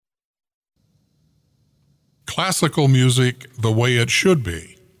Classical music the way it should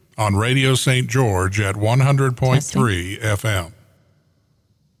be on Radio St. George at 100.3 FM.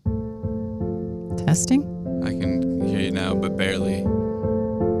 Testing? I can hear you now, but barely.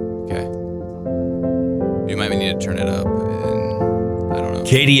 Okay. You might need to turn it up, and I don't know.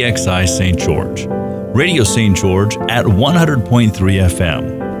 KDXI St. George, Radio St. George at 100.3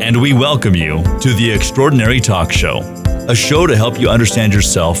 FM. And we welcome you to The Extraordinary Talk Show, a show to help you understand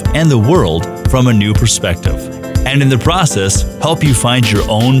yourself and the world from a new perspective, and in the process, help you find your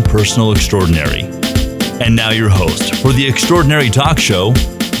own personal extraordinary. And now your host for The Extraordinary Talk Show,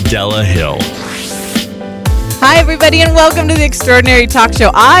 Della Hill. Hi, everybody, and welcome to The Extraordinary Talk Show.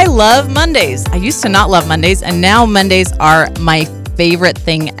 I love Mondays. I used to not love Mondays, and now Mondays are my favorite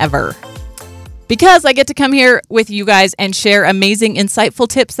thing ever. Because I get to come here with you guys and share amazing, insightful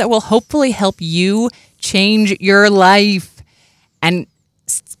tips that will hopefully help you change your life. And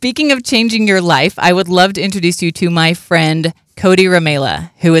speaking of changing your life, I would love to introduce you to my friend, Kody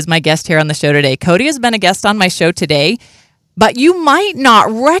Remala, who is my guest here on the show today. Kody has been a guest on my show today, but you might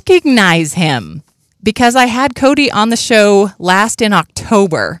not recognize him because I had Kody on the show last in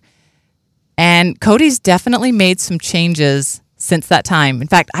October. And Kody's definitely made some changes since that time. In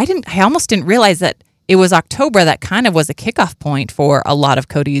fact, I almost didn't realize that it was October that kind of was a kickoff point for a lot of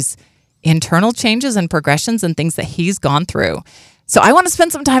Kody's internal changes and progressions and things that he's gone through. So I want to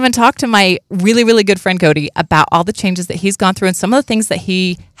spend some time and talk to my really, really good friend Kody about all the changes that he's gone through and some of the things that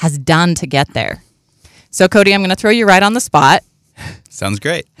he has done to get there. So Kody, I'm going to throw you right on the spot. Sounds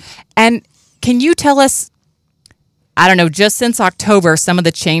great. And can you tell us, I don't know, just since October, some of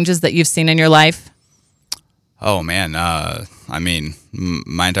the changes that you've seen in your life? Oh, man. My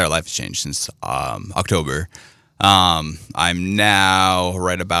entire life has changed since October. I'm now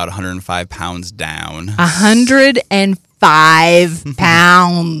right about 105 pounds down. 105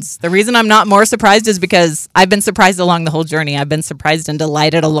 pounds. The reason I'm not more surprised is because I've been surprised along the whole journey. I've been surprised and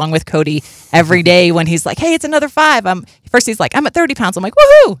delighted along with Kody every day when he's like, hey, it's another 5. First he's like, I'm at 30 pounds. I'm like,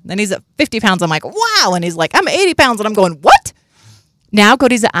 woohoo. Then he's at 50 pounds. I'm like, wow. And he's like, I'm at 80 pounds. And I'm going, what? Now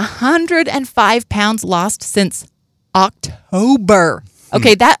Kody's at 105 pounds lost since October.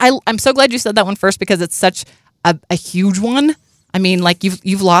 Okay, I'm so glad you said that one first because it's such a huge one. I mean, like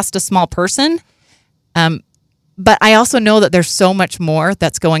you've lost a small person. But I also know that there's so much more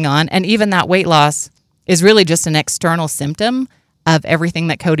that's going on. And even that weight loss is really just an external symptom of everything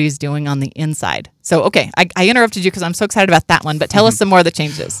that Kody's doing on the inside. So, okay, I interrupted you because I'm so excited about that one, but tell us some more of the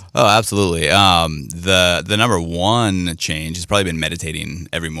changes. Oh, absolutely. The number one change has probably been meditating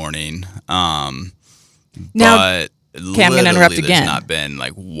every morning. Now, okay, I'm going to interrupt again. There's not been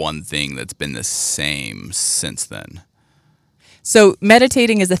like one thing that's been the same since then. So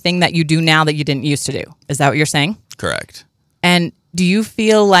meditating is a thing that you do now that you didn't used to do. Is that what you're saying? Correct. And do you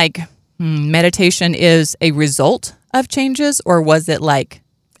feel like meditation is a result of changes, or was it like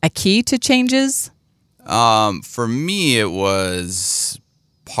a key to changes? For me, it was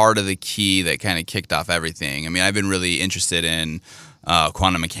part of the key that kind of kicked off everything. I mean, I've been really interested in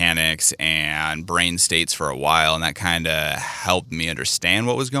quantum mechanics and brain states for a while, and that kind of helped me understand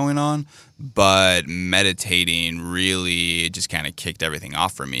what was going on. But meditating really just kind of kicked everything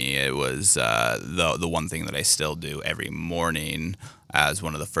off for me. It was the one thing that I still do every morning as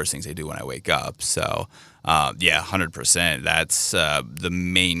one of the first things I do when I wake up. So, 100%. That's the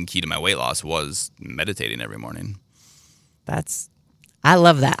main key to my weight loss was meditating every morning. I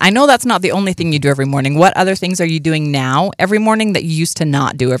love that. I know that's not the only thing you do every morning. What other things are you doing now every morning that you used to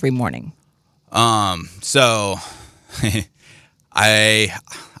not do every morning? So I've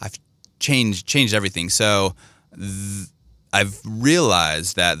changed everything. So I've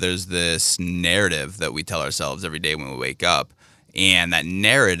realized that there's this narrative that we tell ourselves every day when we wake up. And that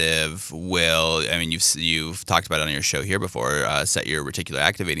narrative will, I mean, you've talked about it on your show here before, set your reticular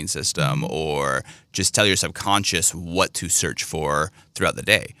activating system or just tell your subconscious what to search for throughout the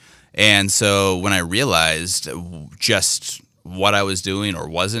day. And so when I realized just what I was doing or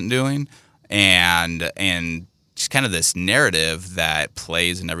wasn't doing and just kind of this narrative that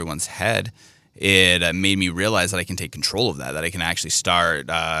plays in everyone's head, it made me realize that I can take control of that I can actually start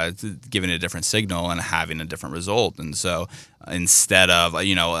giving it a different signal and having a different result. And so instead of, a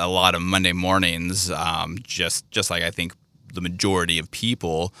lot of Monday mornings, just like I think the majority of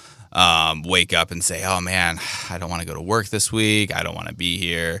people wake up and say, oh man, I don't want to go to work this week. I don't want to be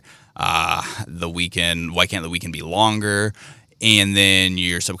here. The weekend, why can't the weekend be longer? And then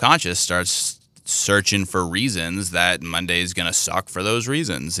your subconscious starts searching for reasons that Monday is going to suck for those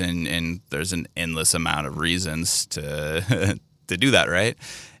reasons. And there's an endless amount of reasons to to do that, right?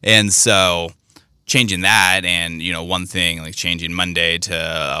 And so changing that, and one thing like changing Monday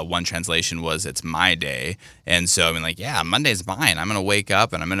to one translation was it's my day, and so I mean like Monday's mine. I'm gonna wake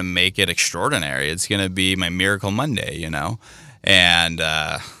up and I'm gonna make it extraordinary. It's gonna be my miracle Monday, and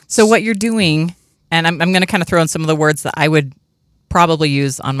so what you're doing, and I'm gonna kind of throw in some of the words that I would probably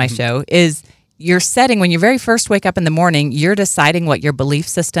use on my show, is you're setting, when you very first wake up in the morning, you're deciding what your belief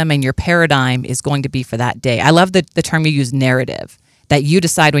system and your paradigm is going to be for that day. I love the term you use, narrative. That you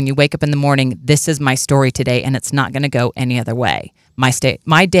decide when you wake up in the morning, this is my story today, and it's not going to go any other way.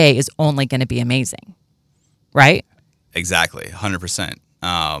 My day is only going to be amazing, right? Exactly, 100%.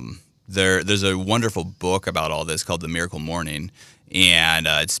 There's a wonderful book about all this called The Miracle Morning, and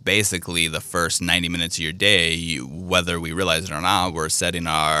it's basically the first 90 minutes of your day, whether we realize it or not, we're setting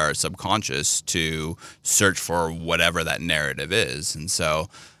our subconscious to search for whatever that narrative is. And so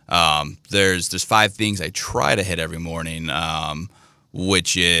there's 5 things I try to hit every morning,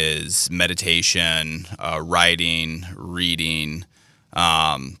 which is meditation, writing, reading,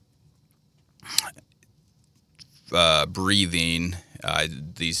 breathing,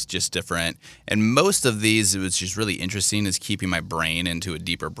 these just different. And most of these, which is really interesting, is keeping my brain into a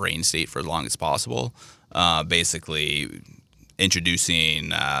deeper brain state for as long as possible. Basically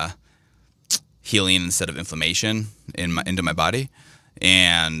introducing healing instead of inflammation into my body.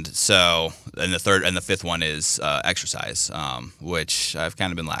 And so, and the fifth one is exercise, which I've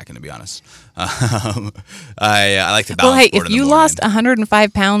kind of been lacking, to be honest. I like to balance. Well, hey, sport if in the you morning. lost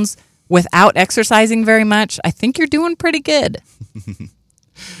 105 pounds without exercising very much, I think you're doing pretty good.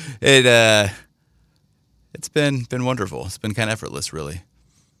 It's been wonderful. It's been kind of effortless, really.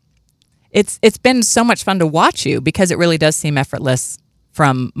 It's been so much fun to watch you, because it really does seem effortless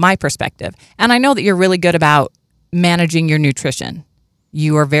from my perspective. And I know that you're really good about managing your nutrition.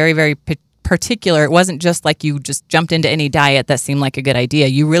 You are very, very particular. It wasn't just like you just jumped into any diet that seemed like a good idea.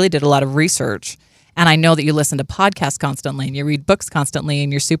 You really did a lot of research. And I know that you listen to podcasts constantly and you read books constantly,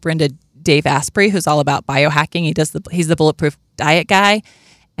 and you're super into Dave Asprey, who's all about biohacking. He's the Bulletproof Diet guy.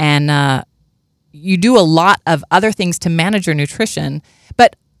 And you do a lot of other things to manage your nutrition.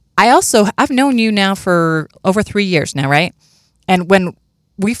 But I've known you now for over 3 years now, right? And when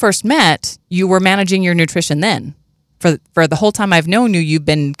we first met, you were managing your nutrition then. For the whole time I've known you, you've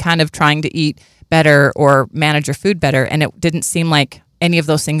been kind of trying to eat better or manage your food better, and it didn't seem like any of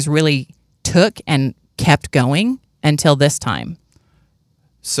those things really took and kept going until this time.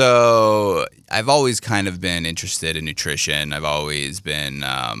 So I've always kind of been interested in nutrition. I've always been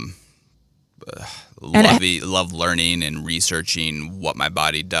love learning and researching what my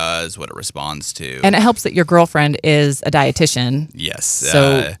body does, what it responds to. And it helps that your girlfriend is a dietitian. Yes.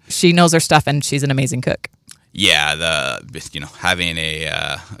 So she knows her stuff, and she's an amazing cook. Yeah, having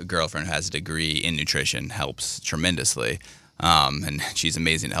a girlfriend who has a degree in nutrition helps tremendously, and she's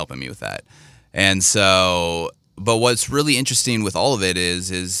amazing at helping me with that. And so, but what's really interesting with all of it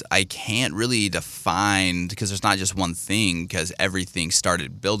is I can't really define, because there's not just one thing, because everything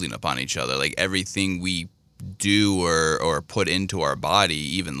started building upon each other. Like everything we do or put into our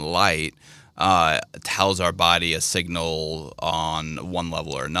body, even light, tells our body a signal on one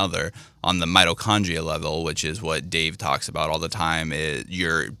level or another. On the mitochondria level, which is what Dave talks about all the time,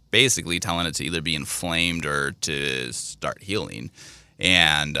 you're basically telling it to either be inflamed or to start healing.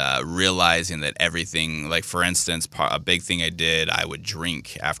 And realizing that everything, like for instance, a big thing I did, I would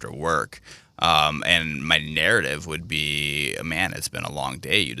drink after work. And my narrative would be, man, it's been a long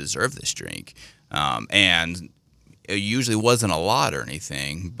day. You deserve this drink. And it usually wasn't a lot or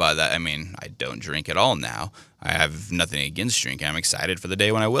anything, but I don't drink at all now. I have nothing against drinking. I'm excited for the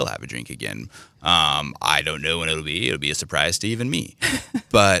day when I will have a drink again. I don't know when it'll be. It'll be a surprise to even me.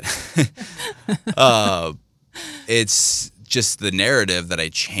 But it's just the narrative that I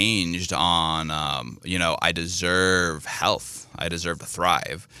changed on, I deserve health. I deserve to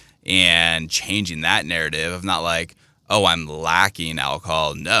thrive. And changing that narrative of not like, oh, I'm lacking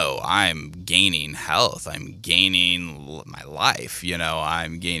alcohol. No, I'm gaining health. I'm gaining my life.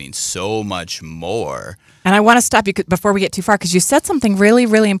 I'm gaining so much more. And I want to stop you before we get too far, because you said something really,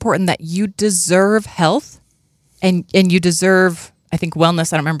 really important, that you deserve health and you deserve, I think,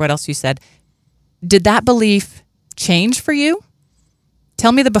 wellness. I don't remember what else you said. Did that belief change for you?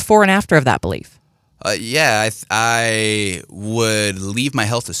 Tell me the before and after of that belief. I would leave my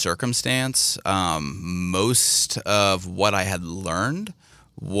health to circumstance. Most of what I had learned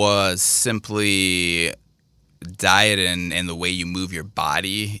was simply diet and the way you move your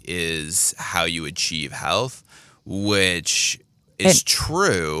body is how you achieve health, which is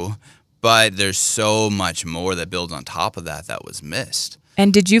true, but there's so much more that builds on top of that was missed.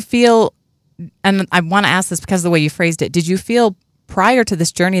 And did you feel, and I want to ask this because of the way you phrased it, did you feel prior to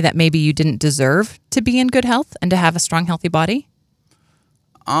this journey that maybe you didn't deserve to be in good health and to have a strong, healthy body?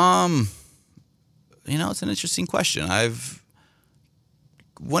 It's an interesting question.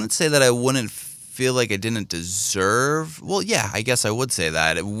 Wouldn't say that I wouldn't feel like I didn't deserve. Well, yeah, I guess I would say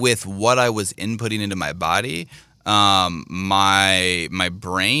that with what I was inputting into my body, my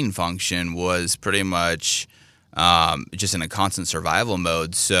brain function was pretty much just in a constant survival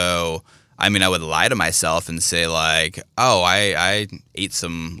mode. So, I mean, I would lie to myself and say like, oh, I ate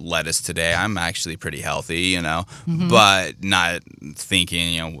some lettuce today. I'm actually pretty healthy, but not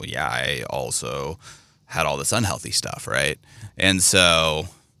thinking, well, yeah, I also had all this unhealthy stuff, right? And so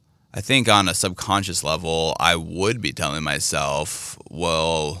I think on a subconscious level, I would be telling myself,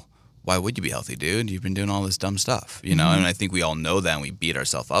 well, why would you be healthy, dude? You've been doing all this dumb stuff, And I think we all know that, and we beat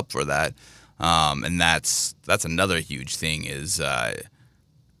ourselves up for that. And that's another huge thing is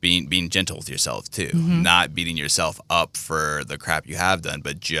being gentle with yourself too, not beating yourself up for the crap you have done,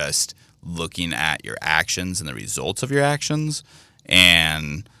 but just looking at your actions and the results of your actions,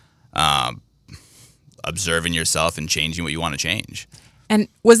 and observing yourself and changing what you want to change. And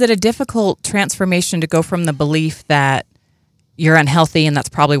was it a difficult transformation to go from the belief that you're unhealthy and that's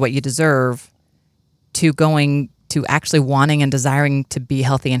probably what you deserve to going to actually wanting and desiring to be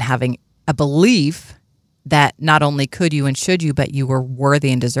healthy and having a belief that not only could you and should you, but you were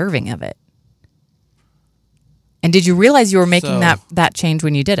worthy and deserving of it? And did you realize you were making that change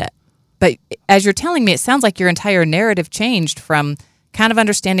when you did it? But as you're telling me, it sounds like your entire narrative changed from kind of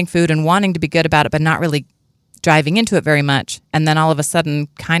understanding food and wanting to be good about it, but not really driving into it very much. And then all of a sudden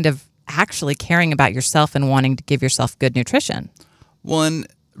kind of actually caring about yourself and wanting to give yourself good nutrition. Well, and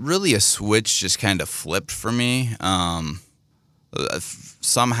really a switch just kind of flipped for me.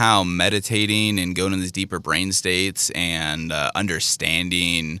 Somehow meditating and going in these deeper brain states and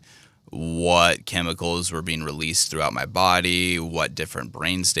understanding what chemicals were being released throughout my body, what different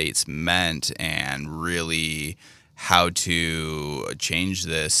brain states meant, and really how to change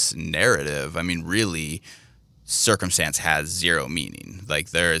this narrative. I mean, really, circumstance has zero meaning. Like,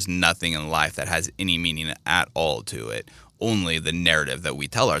 there is nothing in life that has any meaning at all to it. Only the narrative that we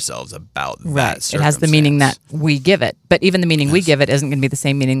tell ourselves about that circumstance. It has the meaning that we give it. But even the meaning we give it isn't going to be the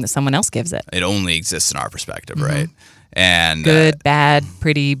same meaning that someone else gives it. It only exists in our perspective, right? And good, bad,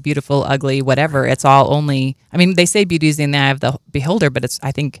 pretty, beautiful, ugly, whatever. It's all only, I mean, they say beauty is in the eye of the beholder, but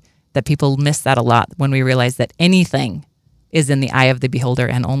I think that people miss that a lot when we realize that anything is in the eye of the beholder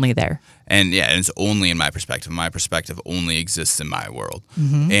and only there. And yeah, it's only in my perspective. My perspective only exists in my world.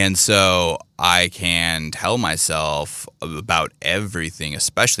 And so I can tell myself about everything,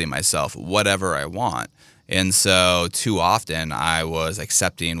 especially myself, whatever I want. And so too often I was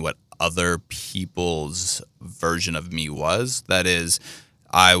accepting what other people's version of me was. That is,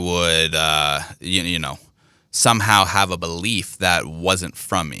 I would, somehow have a belief that wasn't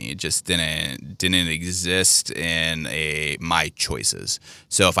from me. It just didn't exist in my choices.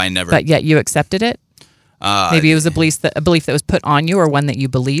 So if I never, but yet you accepted it. Maybe it was a belief that was put on you, or one that you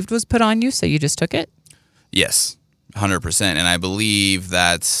believed was put on you, so you just took it. Yes, 100%. And I believe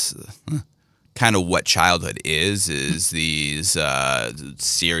that's kind of what childhood is these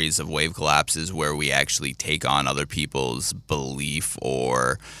series of wave collapses where we actually take on other people's belief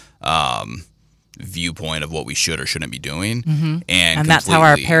or viewpoint of what we should or shouldn't be doing. And that's how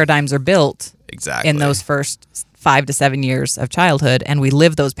our paradigms are built. Exactly. In those first 5 to 7 years of childhood, and we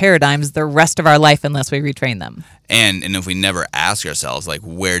live those paradigms the rest of our life unless we retrain them. And if we never ask ourselves, like,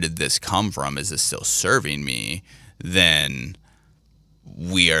 where did this come from? Is this still serving me? Then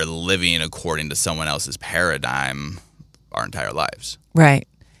we are living according to someone else's paradigm our entire lives. Right.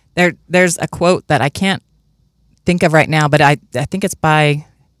 There's a quote that I can't think of right now, but I think it's by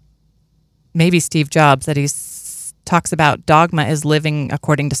maybe Steve Jobs, that he talks about dogma is living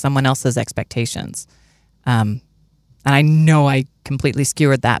according to someone else's expectations. And I know I completely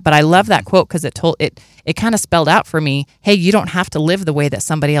skewered that, but I love that quote because it kind of spelled out for me, hey, you don't have to live the way that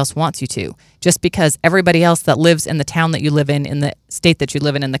somebody else wants you to. Just because everybody else that lives in the town that you live in the state that you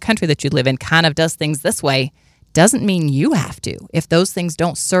live in the country that you live in, kind of does things this way, doesn't mean you have to. If those things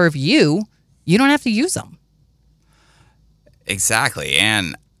don't serve you, you don't have to use them. Exactly.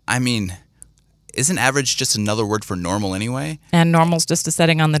 And I mean, isn't average just another word for normal anyway? And normal's just a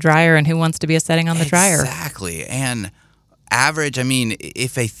setting on the dryer, and who wants to be a setting on the dryer? Exactly. And average, I mean,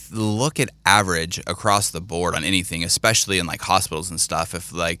 if I look at average across the board on anything, especially in like hospitals and stuff,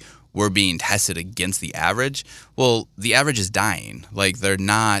 if like we're being tested against the average, well, the average is dying. Like, they're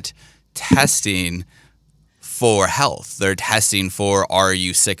not testing for health. They're testing for, are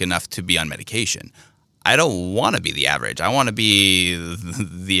you sick enough to be on medication? I don't want to be the average. I want to be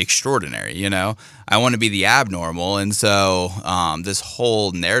the extraordinary, you know? I want to be the abnormal. And so this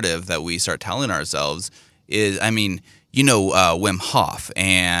whole narrative that we start telling ourselves is, I mean, Wim Hof,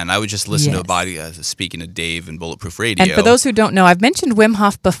 and I would just listen to a body speaking to Dave and Bulletproof Radio. And for those who don't know, I've mentioned Wim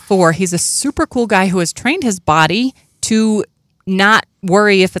Hof before. He's a super cool guy who has trained his body to not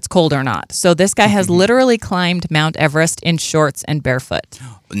worry if it's cold or not. So this guy has literally climbed Mount Everest in shorts and barefoot.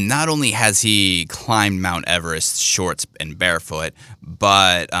 Not only has he climbed Mount Everest shorts and barefoot,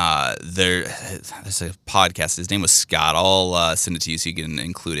 but there's a podcast. His name was Scott. I'll send it to you so you can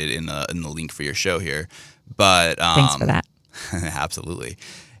include it in the link for your show here. But thanks for that. Absolutely.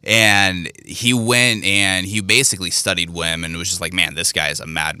 And he went and he basically studied Wim and was just like, man, this guy is a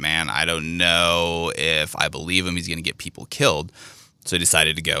madman. I don't know if I believe him. He's going to get people killed. So he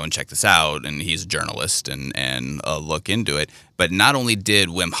decided to go and check this out. And he's a journalist and look into it. But not only did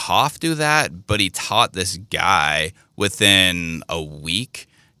Wim Hof do that, but he taught this guy within a week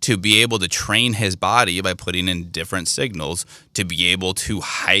to be able to train his body by putting in different signals to be able to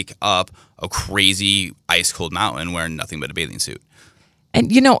hike up a crazy ice cold mountain wearing nothing but a bathing suit.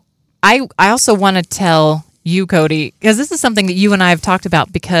 And, I also want to tell you, Kody, because this is something that you and I have talked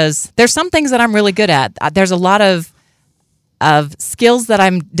about, because there's some things that I'm really good at. There's a lot of skills that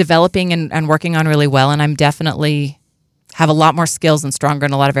I'm developing and working on really well, and I'm definitely have a lot more skills and stronger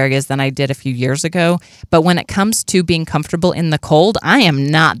in a lot of areas than I did a few years ago. But when it comes to being comfortable in the cold, I am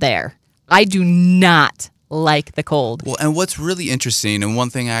not there. I do not like the cold. Well, and what's really interesting, and one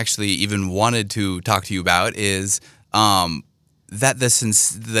thing I actually even wanted to talk to you about is that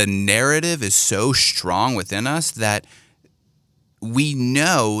the narrative is so strong within us that we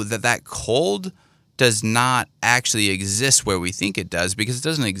know that cold does not actually exist where we think it does, because it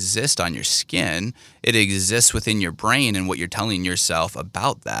doesn't exist on your skin. It exists within your brain and what you're telling yourself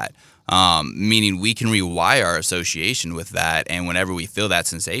about that. Meaning we can rewire our association with that, and whenever we feel that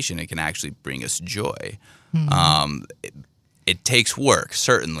sensation, it can actually bring us joy. Mm-hmm. It takes work,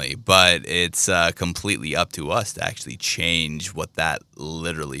 certainly, but it's completely up to us to actually change what that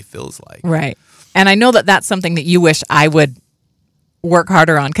literally feels like. Right. And I know that that's something that you wish I would work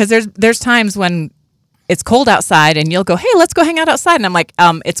harder on, because there's times when it's cold outside and you'll go, hey, let's go hang out outside. And I'm like,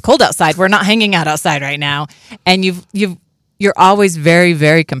 it's cold outside. We're not hanging out outside right now. And you're always very,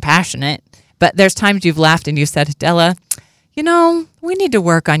 very compassionate. But there's times you've laughed and you said, Della, we need to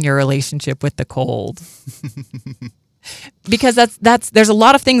work on your relationship with the cold. Because there's a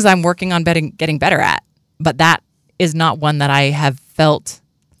lot of things I'm working on getting better at, but that is not one that I have felt.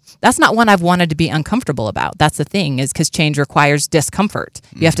 That's not one I've wanted to be uncomfortable about. That's the thing, is because change requires discomfort.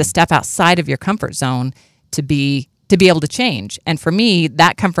 You have to step outside of your comfort zone to be able to change. And for me,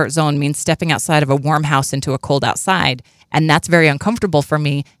 that comfort zone means stepping outside of a warm house into a cold outside. And that's very uncomfortable for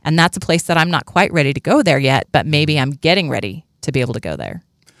me. And that's a place that I'm not quite ready to go there yet, but maybe I'm getting ready to be able to go there.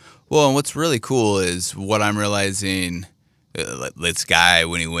 Well, and what's really cool is what I'm realizing. This guy,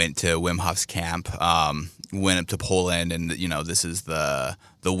 when he went to Wim Hof's camp, went up to Poland, and this is the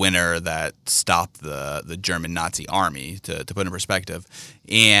winter that stopped the German Nazi army, to put in perspective.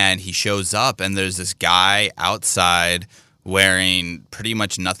 And he shows up, and there's this guy outside wearing pretty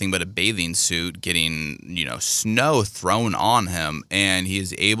much nothing but a bathing suit, getting snow thrown on him, and he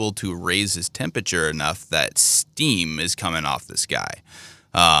is able to raise his temperature enough that steam is coming off this guy.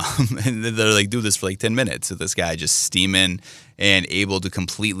 And they're like, do this for like 10 minutes. So this guy just steaming and able to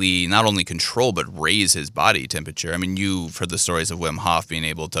completely not only control but raise his body temperature. I mean, you've heard the stories of Wim Hof being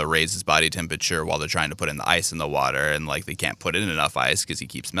able to raise his body temperature while they're trying to put in the ice in the water, and like they can't put in enough ice because he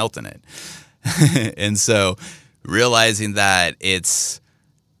keeps melting it. And so realizing that it's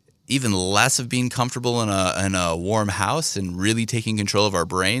even less of being comfortable in a warm house and really taking control of our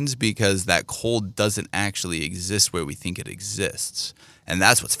brains, because that cold doesn't actually exist where we think it exists. And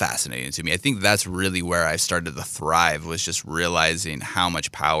that's what's fascinating to me. I think that's really where I started to thrive, was just realizing how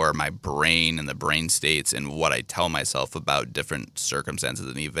much power my brain and the brain states and what I tell myself about different circumstances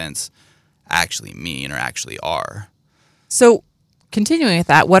and events actually mean or actually are. So continuing with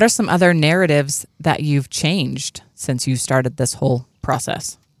that, what are some other narratives that you've changed since you started this whole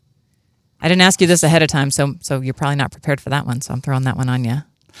process? I didn't ask you this ahead of time, so you're probably not prepared for that one, so I'm throwing that one on you.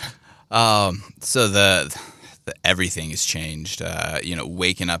 So the everything has changed.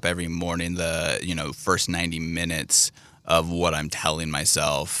 Waking up every morning, the first 90 minutes of what I'm telling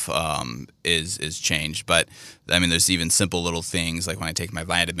myself is changed. But I mean, there's even simple little things like when I take my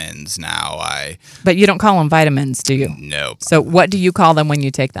vitamins now. But you don't call them vitamins, do you? Nope. So what do you call them when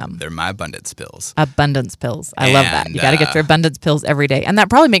you take them? They're my abundance pills. Abundance pills. I love that. You got to get your abundance pills every day, and that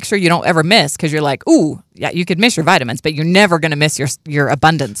probably makes sure you don't ever miss, because you're like, ooh, yeah, you could miss your vitamins, but you're never going to miss your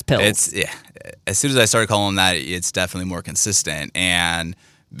abundance pills. as soon as I started calling that, it's definitely more consistent. And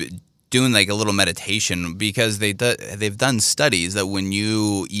doing like a little meditation, because they've done studies that when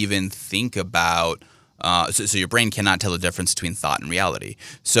you even think about so your brain cannot tell the difference between thought and reality.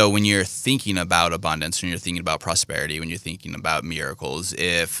 So when you're thinking about abundance, when you're thinking about prosperity, when you're thinking about miracles,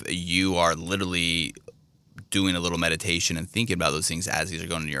 if you are literally doing a little meditation and thinking about those things as these are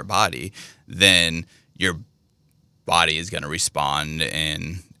going into your body, then your body is going to respond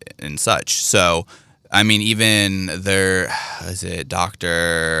and such. So, I mean, even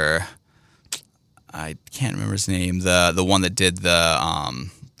Dr. I can't remember his name, the one that did the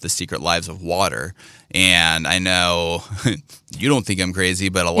Secret Lives of Water. And I know you don't think I'm crazy,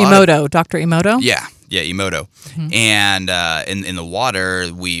 but a lot Emoto, Dr. Emoto? Yeah, Emoto. Mm-hmm. And in the water,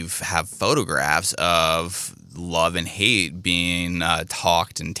 have photographs of love and hate being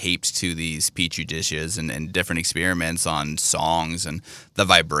talked and taped to these petri dishes and different experiments on songs and the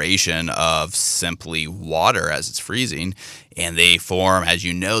vibration of simply water as it's freezing. And they form, as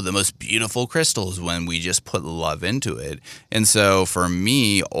you know, the most beautiful crystals when we just put love into it. And so for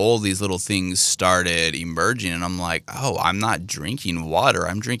me, all these little things started emerging, and I'm like, oh, I'm not drinking water.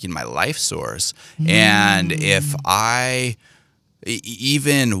 I'm drinking my life source. And if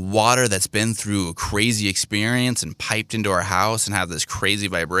even water that's been through a crazy experience and piped into our house and have this crazy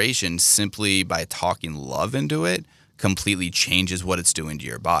vibration, simply by talking love into it, completely changes what it's doing to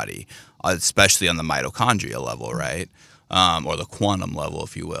your body, especially on the mitochondria level, right? Or the quantum level,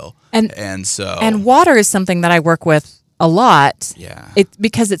 if you will. And water is something that I work with a lot. Yeah.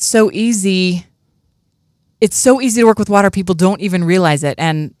 Because it's so easy. It's so easy to work with water. People don't even realize it.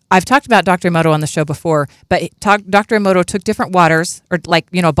 And I've talked about Dr. Emoto on the show before, but Dr. Emoto took different waters, or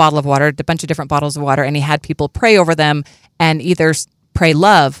a bottle of water, a bunch of different bottles of water, and he had people pray over them and either pray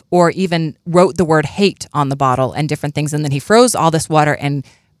love or even wrote the word hate on the bottle and different things. And then he froze all this water and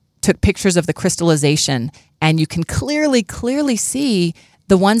took pictures of the crystallization. And you can clearly see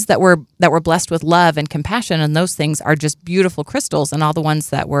the ones that were blessed with love and compassion, and those things are just beautiful crystals, and all the ones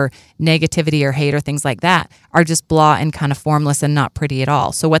that were negativity or hate or things like that are just blah and kind of formless and not pretty at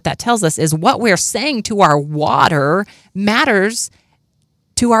all. So what that tells us is what we're saying to our water matters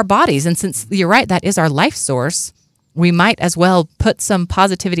to our bodies. And since you're right, that is our life source, we might as well put some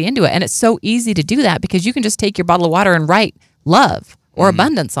positivity into it. And it's so easy to do that because you can just take your bottle of water and write love or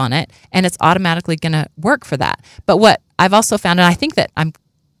abundance on it, and it's automatically going to work for that. But what I've also found, and I think that I'm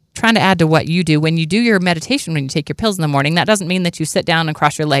trying to add to what you do, when you do your meditation, when you take your pills in the morning, that doesn't mean that you sit down and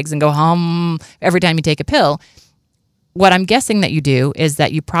cross your legs and go hum every time you take a pill. What I'm guessing that you do is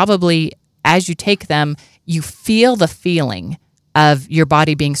that you probably, as you take them, you feel the feeling of your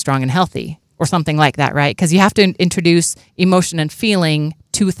body being strong and healthy or something like that, right? Because you have to introduce emotion and feeling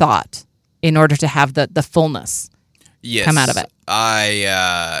to thought in order to have the fullness come out of it.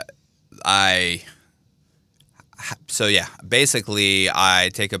 So yeah, basically I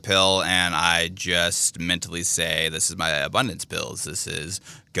take a pill and I just mentally say, this is my abundance pills. This is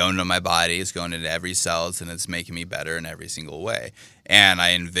going into my body, it's going into every cell, and it's making me better in every single way. And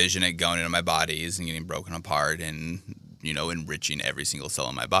I envision it going into my bodies and getting broken apart and, enriching every single cell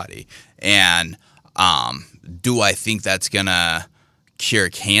in my body. And do I think that's gonna cure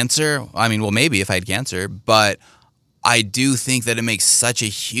cancer? I mean, well, maybe if I had cancer, but I do think that it makes such a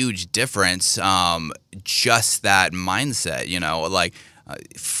huge difference, just that mindset,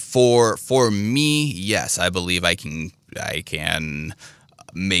 for me, yes, I believe I can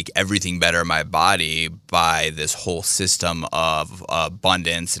make everything better in my body by this whole system of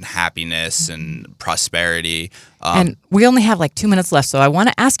abundance and happiness and prosperity. And we only have 2 minutes left, so I want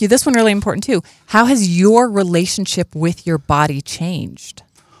to ask you this one, really important too. How has your relationship with your body changed?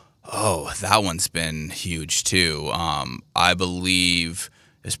 Oh, that one's been huge too. I believe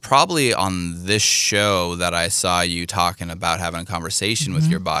it's probably on this show that I saw you talking about having a conversation with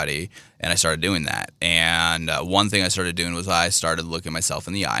your body, and I started doing that. And one thing I started doing was I started looking myself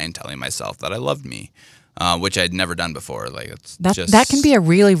in the eye and telling myself that I loved me, which I'd never done before. That can be a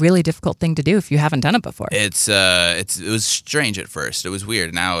really, really difficult thing to do if you haven't done it before. It was strange at first. It was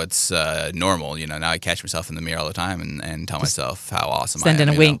weird. Now it's normal. Now I catch myself in the mirror all the time and tell myself how awesome I am. Send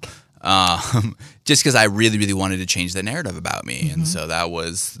in a wink. Just because I really, really wanted to change the narrative about me. And so that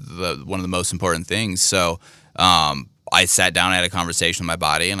was one of the most important things. So I sat down, I had a conversation with my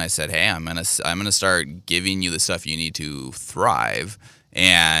body, and I said, hey, I'm gonna start giving you the stuff you need to thrive.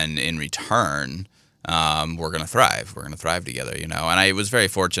 And in return, we're going to thrive. We're going to thrive together, And I was very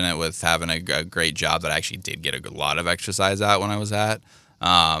fortunate with having a great job that I actually did get a lot of exercise at when I was at.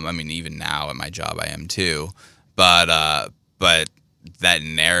 Even now at my job, I am too. But that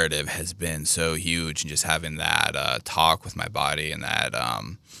narrative has been so huge, and just having that talk with my body and that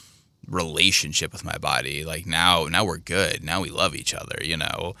relationship with my body. Like now we're good. Now we love each other,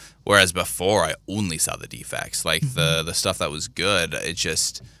 Whereas before I only saw the defects. Like the stuff that was good, it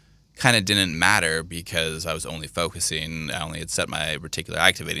just kind of didn't matter because I was only focusing. I only had set my reticular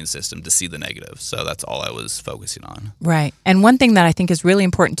activating system to see the negative. So that's all I was focusing on. Right. And one thing that I think is really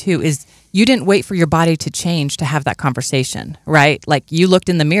important too is you didn't wait for your body to change to have that conversation, right? Like you looked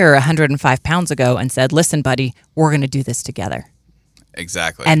in the mirror 105 pounds ago and said, listen, buddy, we're going to do this together.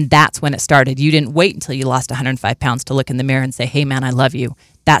 Exactly. And that's when it started. You didn't wait until you lost 105 pounds to look in the mirror and say, hey, man, I love you.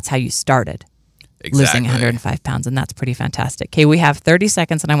 That's how you started. Losing 105 pounds, and that's pretty fantastic. Okay, we have 30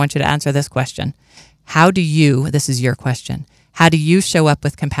 seconds, and I want you to answer this question. This is your question, how do you show up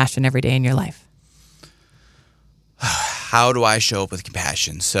with compassion every day in your life? How do I show up with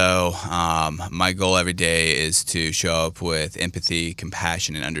compassion? So my goal every day is to show up with empathy,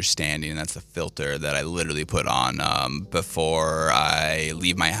 compassion, and understanding. And that's the filter that I literally put on before I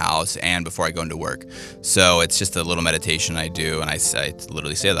leave my house and before I go into work. So it's just a little meditation I do. And I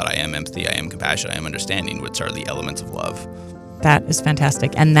literally say that I am empathy, I am compassion, I am understanding, which are the elements of love. That is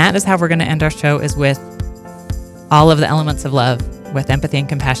fantastic. And that is how we're going to end our show, is with all of the elements of love, with empathy and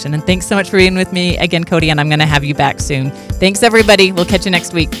compassion. And thanks so much for being with me again, Kody, and I'm going to have you back soon. Thanks, everybody. We'll catch you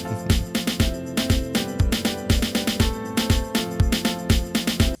next week.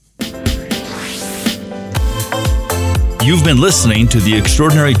 You've been listening to The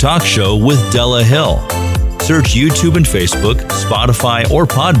Extraordinary Talk Show with Della Hill. Search YouTube and Facebook, Spotify, or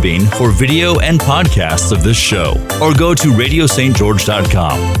Podbean for video and podcasts of this show, or go to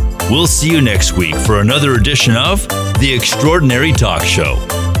radiostgeorge.com. We'll see you next week for another edition of The Extraordinary Talk Show.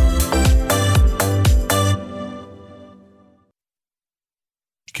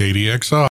 KDXI.